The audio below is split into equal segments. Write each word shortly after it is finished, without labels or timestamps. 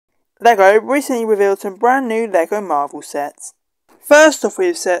LEGO recently revealed some brand new LEGO Marvel sets. First off we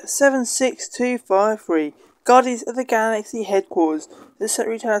have set 76253, Guardians of the Galaxy Headquarters. The set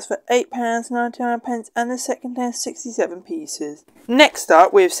retails for £8.99 and the set contains 67 pieces. Next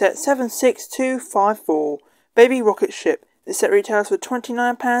up we have set 76254, Baby Rocket Ship. The set retails for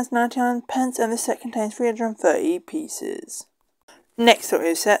 £29.99 and the set contains 330 pieces. Next up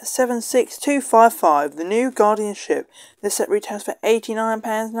is set 76255, the new Guardian ship. The set retails for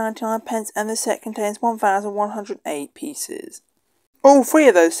 £89.99 and the set contains 1,108 pieces. All three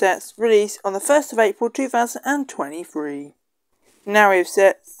of those sets released on the 1st of April 2023. Now we have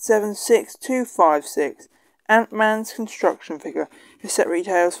set 76256, Ant-Man's construction figure. The set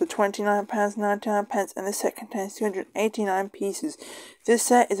retails for £29.99 and the set contains 289 pieces. This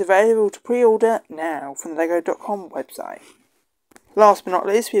set is available to pre-order now from the LEGO.com website. Last but not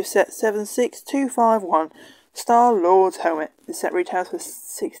least, we have set 76251, Star-Lord's helmet. This set retails for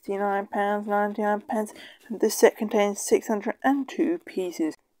 £69.99 and this set contains 602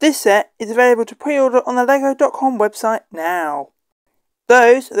 pieces. This set is available to pre-order on the LEGO.com website now.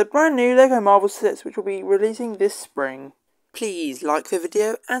 Those are the brand new LEGO Marvel sets which will be releasing this spring. Please like the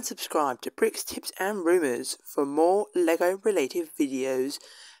video and subscribe to Bricks, Tips and Rumours for more LEGO related videos.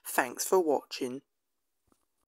 Thanks for watching.